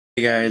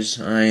Hey guys,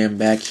 I am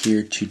back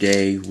here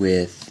today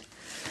with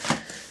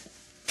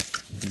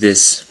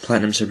this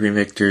Platinum Supreme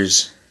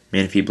Victor's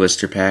Manaphy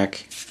blister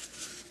pack.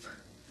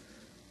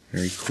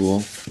 Very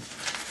cool.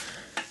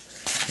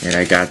 And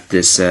I got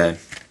this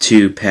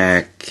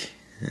 2-pack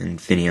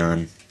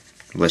Infineon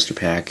blister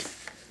pack,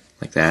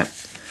 like that.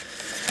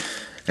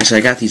 Actually,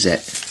 I got these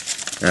at,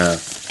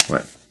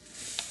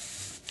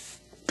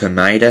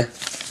 Pamida?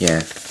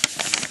 Yeah.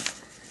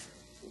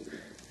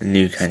 A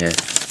new kind of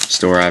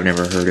store, I've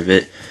never heard of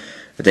it.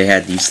 But they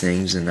had these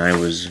things, and I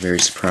was very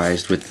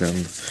surprised with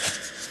them.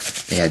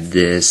 They had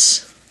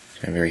this,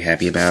 which I'm very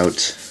happy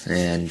about,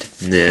 and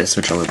this,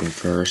 which I'll open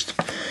first.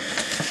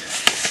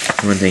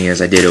 One thing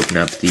is, I did open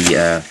up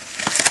the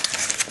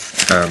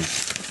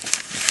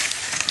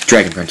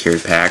Dragon Frontier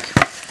pack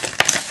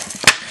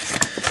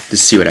to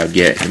see what I would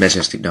get. The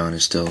Majestic Dawn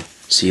is still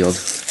sealed.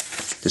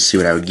 To see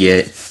what I would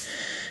get,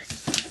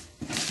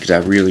 because I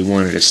really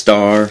wanted a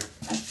star,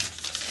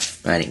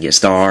 but I didn't get a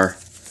star.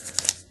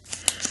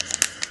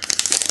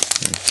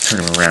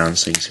 Turn them around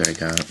so you can see what I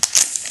got.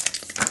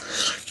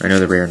 I know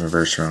the rare and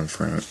reverse are on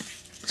front,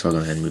 so I'll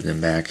go ahead and move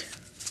them back.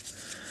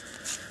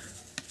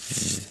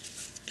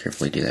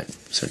 Carefully do that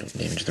so I don't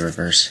damage the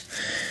reverse.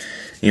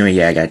 Anyway,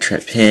 yeah, I got a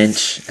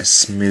Trapinch, a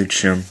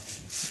Smoochum,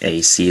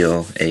 a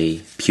Seal, a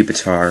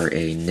Pupitar,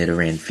 a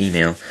Nidoran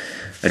female,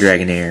 a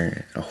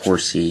Dragonair, a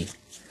Horsey.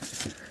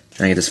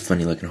 And I get this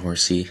funny looking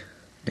Horsey.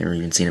 Never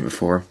even seen it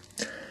before.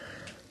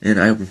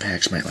 And I open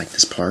packs might like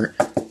this part.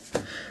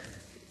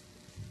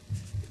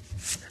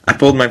 I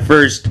pulled my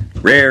first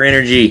rare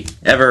energy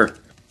ever.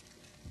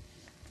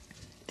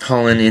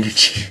 All in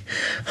Energy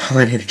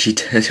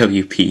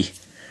WP.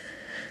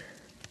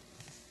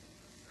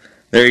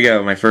 There you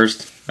go, I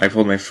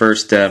pulled my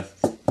first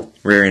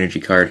rare energy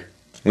card.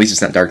 At least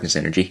it's not Darkness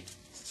Energy.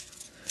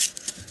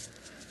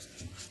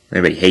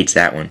 Everybody hates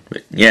that one.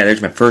 But yeah,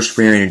 there's my first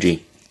rare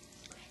energy.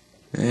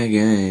 Okay,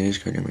 here's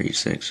card number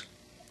 86.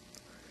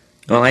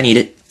 Well, I need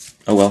it.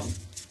 Oh well.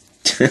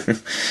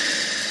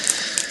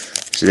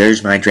 So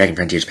there's my Dragon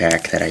Frontiers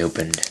pack that I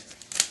opened.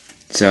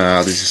 So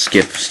I'll just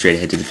skip straight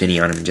ahead to the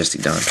Infineon and Majestic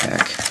Dawn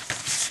pack.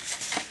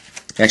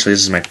 Actually,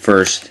 this is my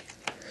first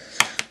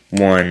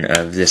one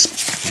of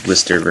this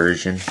blister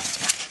version.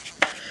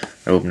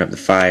 I opened up the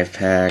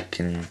 5-pack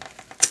and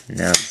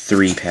now the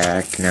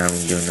 3-pack. Now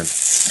I'm doing the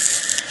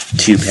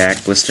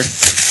 2-pack blister.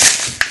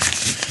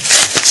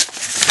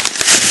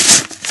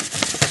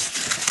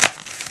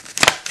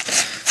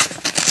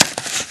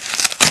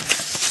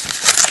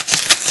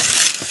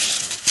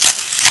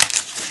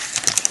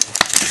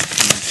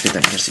 Get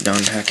that Majestic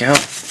Dawn pack out.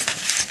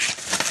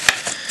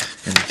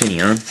 And the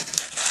Infineon.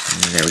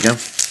 And there we go.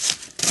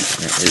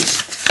 That is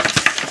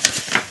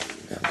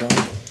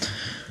gone.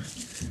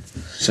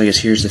 So I guess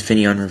here's the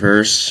Infineon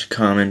reverse.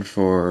 Common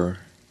for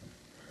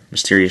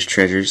Mysterious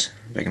Treasures.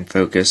 If I can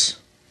focus.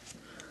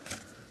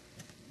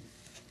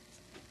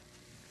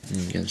 And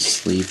you got a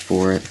sleeve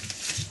for it.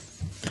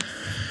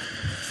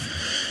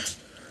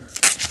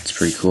 It's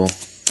pretty cool.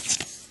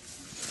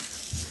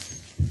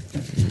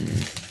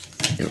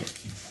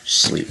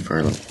 Sleep for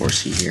our little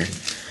horsey here.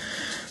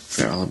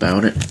 Forgot all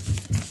about it.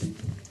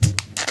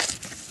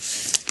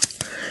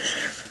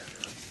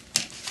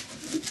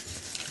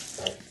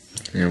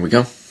 There we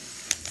go.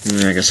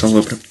 And I guess I'll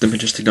open up the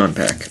Majestic Dawn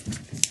pack.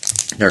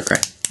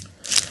 Darkrai.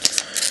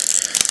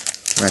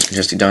 Last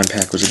Majestic Dawn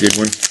pack was a good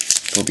one.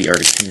 It'll be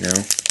Articuno.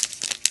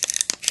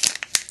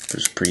 It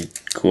was pretty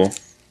cool.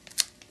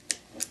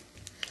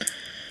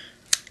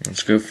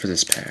 Let's go for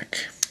this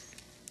pack.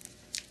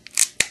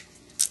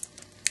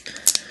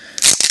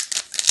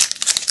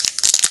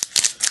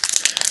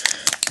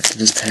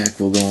 This pack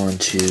will go on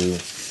to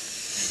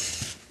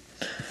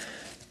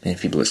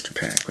Manaphy blister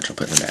pack, which I'll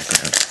put in the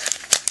background.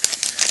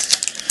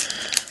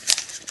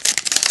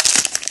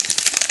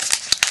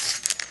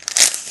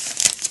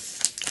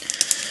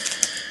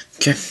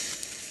 Okay.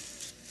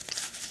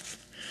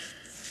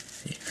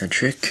 Our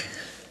trick.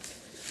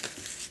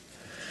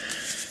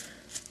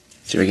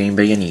 See if I get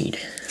anybody I need.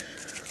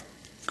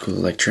 Cool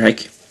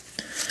Electrike.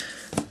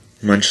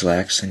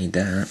 Munchlax, I need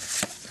that.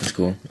 That's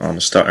cool.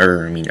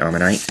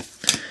 Ammonite.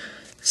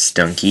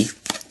 Stunky,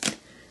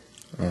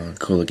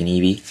 cool looking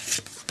Eevee,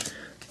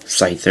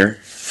 Scyther,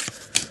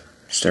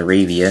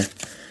 Staravia,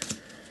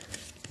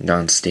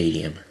 Dawn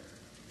Stadium,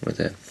 with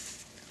a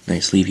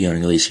nice Leafeon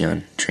and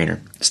Glaceon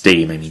trainer.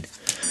 Stadium, I mean.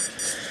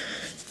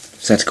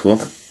 So that's cool.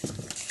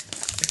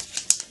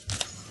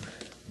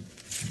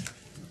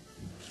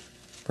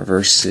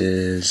 Reverse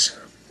is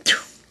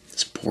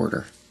this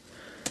border.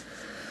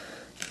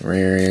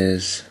 Rare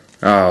is,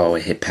 oh,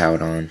 it hit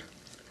Powdon.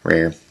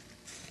 Rare.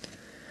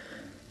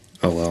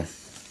 Oh well.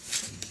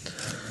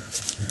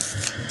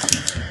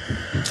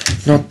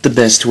 Not the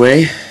best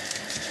way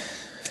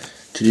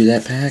to do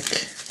that pack.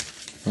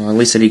 Well, at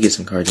least I did get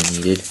some cards I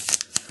needed.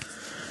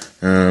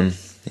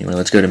 Anyway,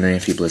 let's go to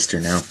Manaphy blister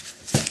now.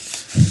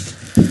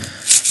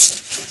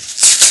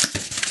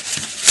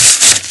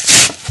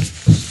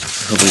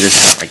 Hopefully this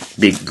is not like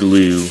big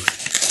glue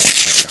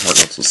like the Heart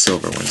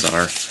Silver ones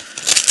are.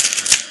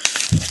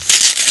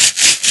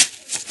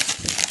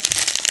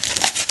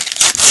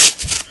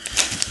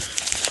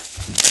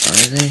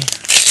 are they?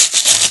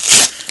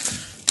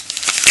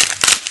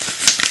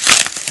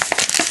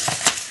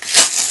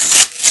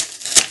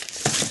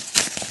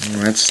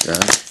 Oh, that's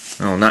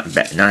stuff. Oh, not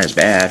as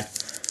bad.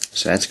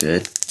 So that's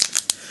good.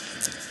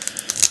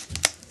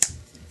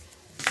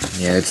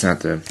 Yeah, it's not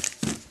the...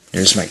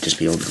 This might just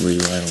be old glue,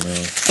 I don't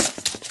know.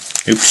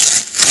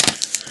 Oops.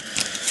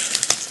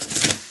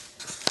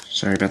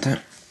 Sorry about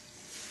that.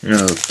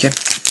 Okay.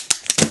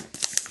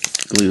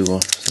 Glue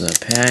off the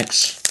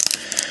packs.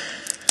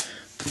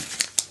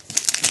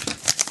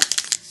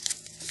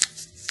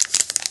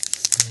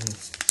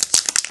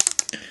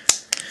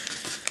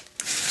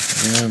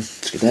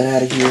 Let's get that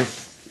out of here.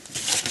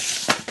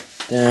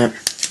 That.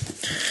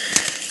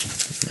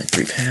 My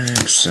 3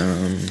 packs.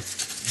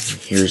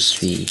 Here's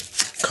the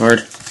card.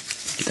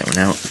 Get that one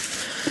out.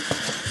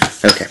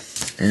 Okay.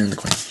 And the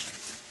coin.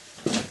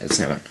 That's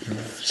not one.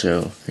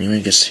 So, anyway,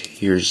 I guess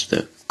here's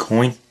the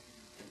coin.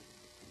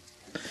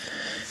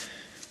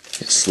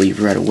 Get a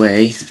sleeve right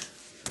away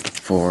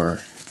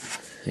for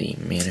the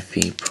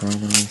Manaphy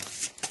promo,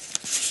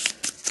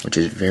 which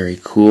is very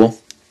cool.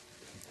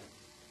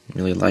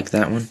 Really like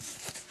that one.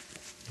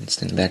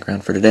 It's in the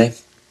background for today.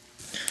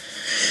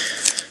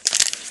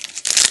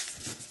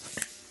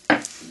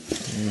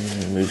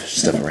 Move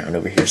stuff around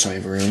over here so I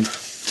have room.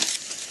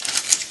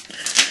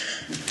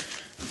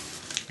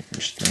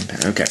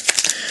 Okay,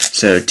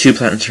 so 2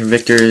 Platinums from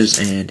Victors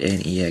and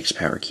an EX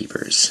Power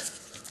Keepers.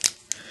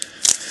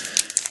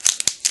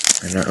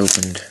 I've not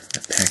opened a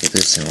pack of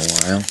this in a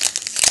while.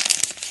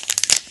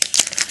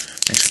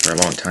 Actually, for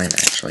a long time,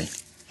 actually.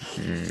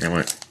 I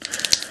went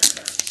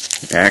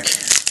the pack.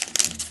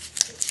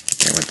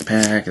 I went the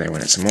pack, then I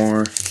went it some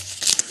more.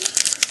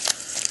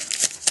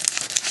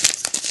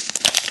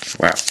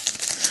 Wow.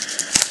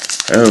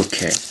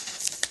 Okay.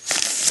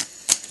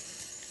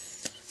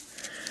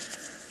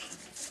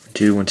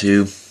 1,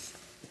 2.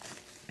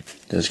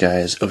 Those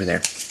guys over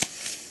there.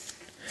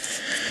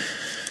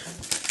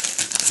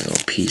 A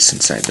little piece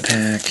inside the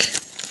pack.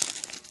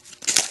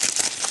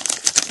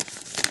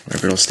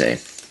 Wherever it'll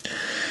stay.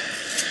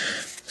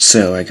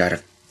 So I got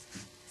a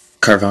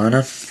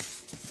Carvana,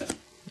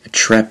 a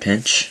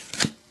Trapinch,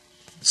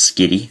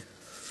 Skitty,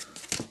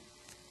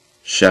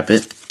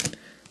 Shuppet,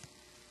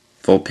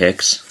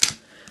 Vulpix,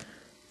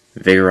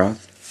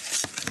 Vigoroth,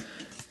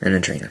 and a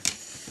trainer.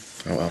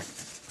 Oh well.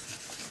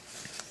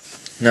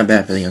 Not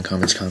bad for the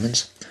uncommons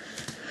commons.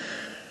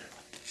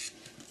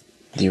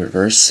 The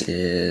reverse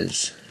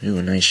is, ooh,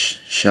 a nice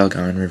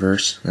Shelgon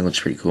reverse. That looks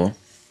pretty cool.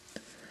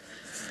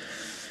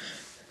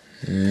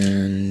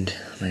 And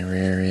my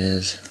rare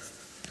is,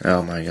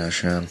 oh my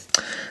gosh,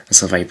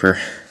 that's a Viper.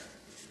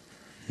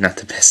 Not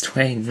the best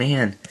way,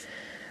 man.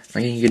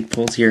 I'm getting good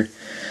pulls here.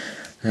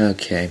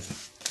 Okay,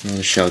 well,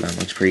 the Shelgon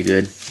looks pretty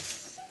good.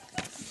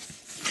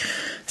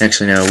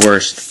 Actually, no,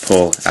 worst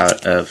pull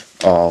out of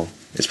all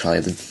is probably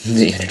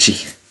the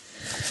energy.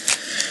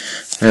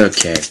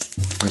 Okay,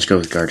 let's go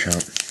with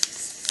Garchomp.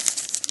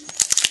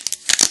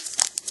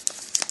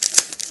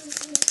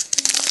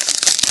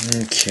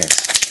 Okay.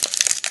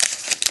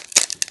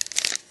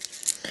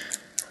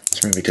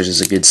 It's maybe because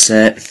it's a good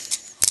set.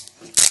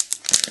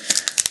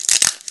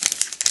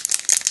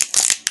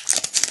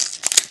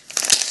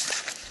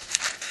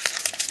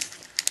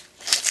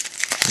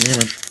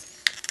 Yeah.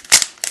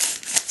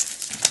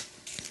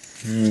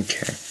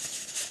 Okay.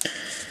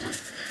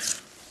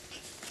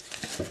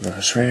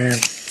 That's rare.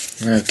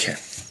 Okay.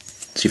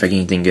 See if I get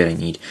anything good I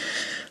need.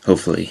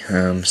 Hopefully.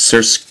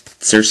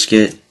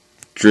 Surskit,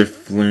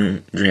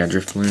 Drifloon,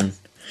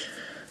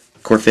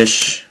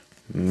 Corphish,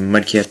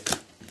 Mudkip,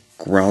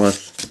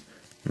 Growlithe,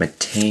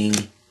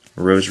 Matang,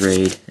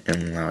 Roserade,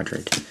 and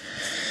Loudred.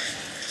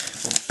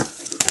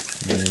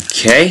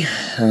 Okay.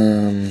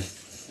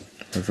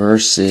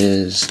 Reverse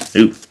is,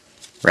 ooh,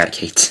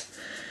 Raticate.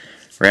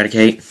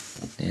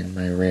 And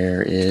my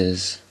rare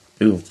is,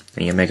 ooh,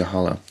 a Mega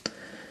Hollow.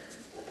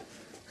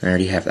 I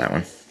already have that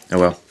one. Oh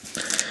well.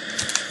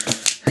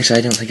 Actually,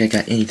 I don't think I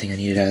got anything I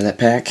needed out of that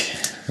pack.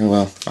 Oh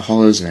well, a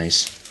Hollow's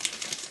nice.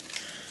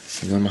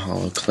 I'll go in my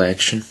Hollow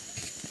collection.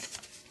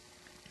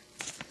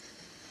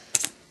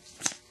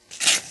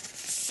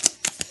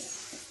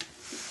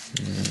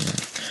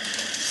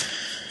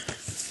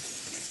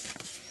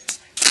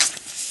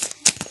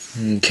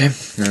 Okay,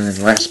 and then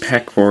the last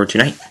pack for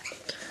tonight.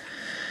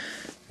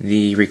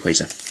 The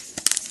Rayquaza.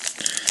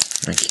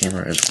 My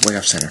camera is way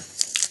off center.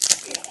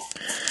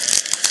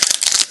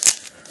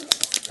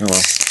 Oh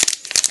well.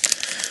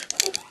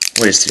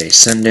 What is today?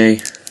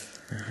 Sunday.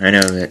 I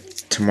know that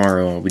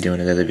tomorrow I'll be doing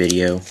another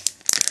video.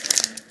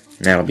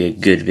 And that'll be a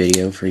good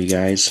video for you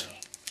guys.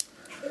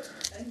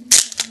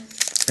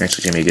 Actually, it's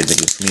going to be a good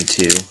video for me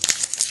too.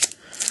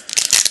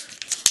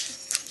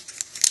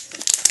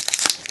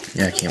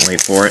 Yeah, I can't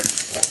wait for it.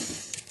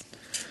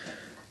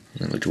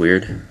 That looked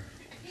weird.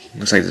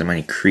 Looks like there's a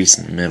tiny crease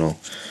in the middle.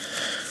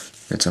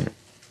 That's on.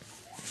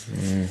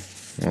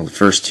 Well, the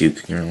first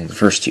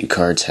two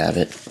cards have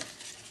it.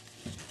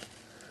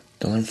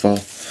 Don't let them fall.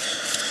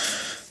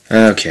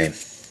 Okay.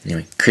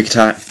 Anyway,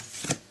 Kricketot,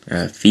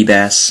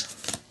 Feebas,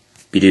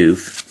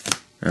 Bidoof,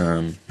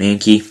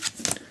 Mankey,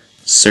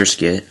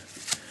 Surskit,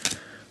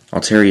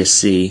 Altaria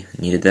C,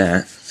 needed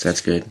that, so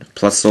that's good.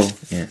 Plusle,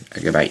 and a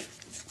Gigabyte.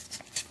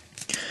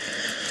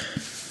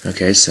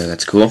 Okay, so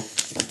that's cool.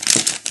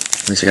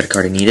 At least I got a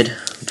card I needed,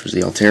 which was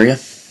the Altaria.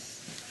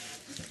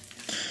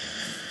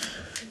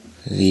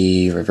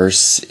 The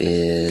reverse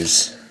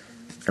is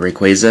a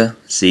Rayquaza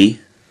C,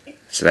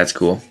 so that's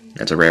cool.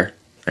 That's a rare.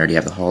 I already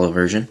have the holo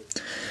version.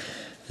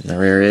 And the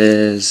rare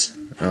is,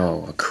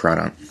 oh, a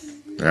Crawdont.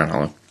 Not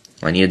holo.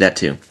 Well, I needed that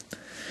too.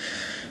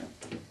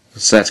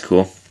 So that's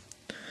cool.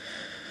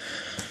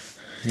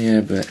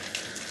 Yeah, but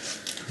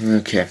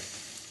okay.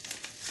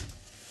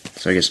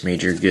 So I guess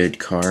major good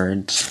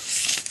cards.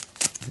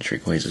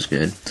 Rayquaza's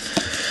good.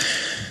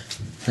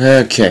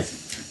 Okay.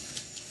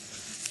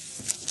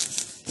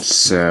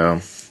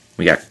 So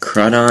we got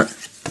Crawdont,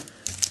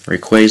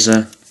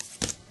 Rayquaza,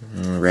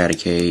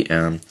 Eradicate,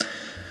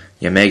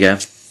 Yamega,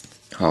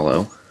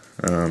 Holo,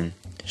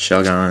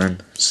 Shelgon,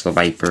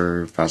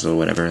 Sliviper, Fossil,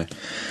 whatever.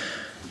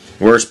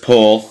 Worst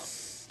pull,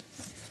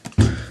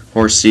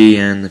 Horsey,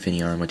 and the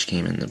Finneon, which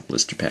came in the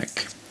blister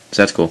pack.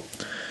 So that's cool.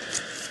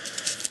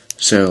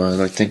 So I'd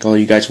like to thank all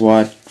you guys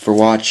for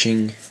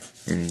watching,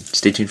 and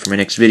stay tuned for my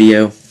next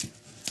video.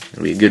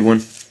 It'll be a good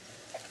one.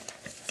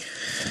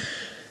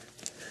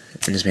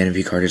 And this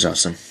manaphy card is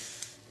awesome.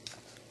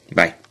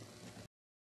 Bye.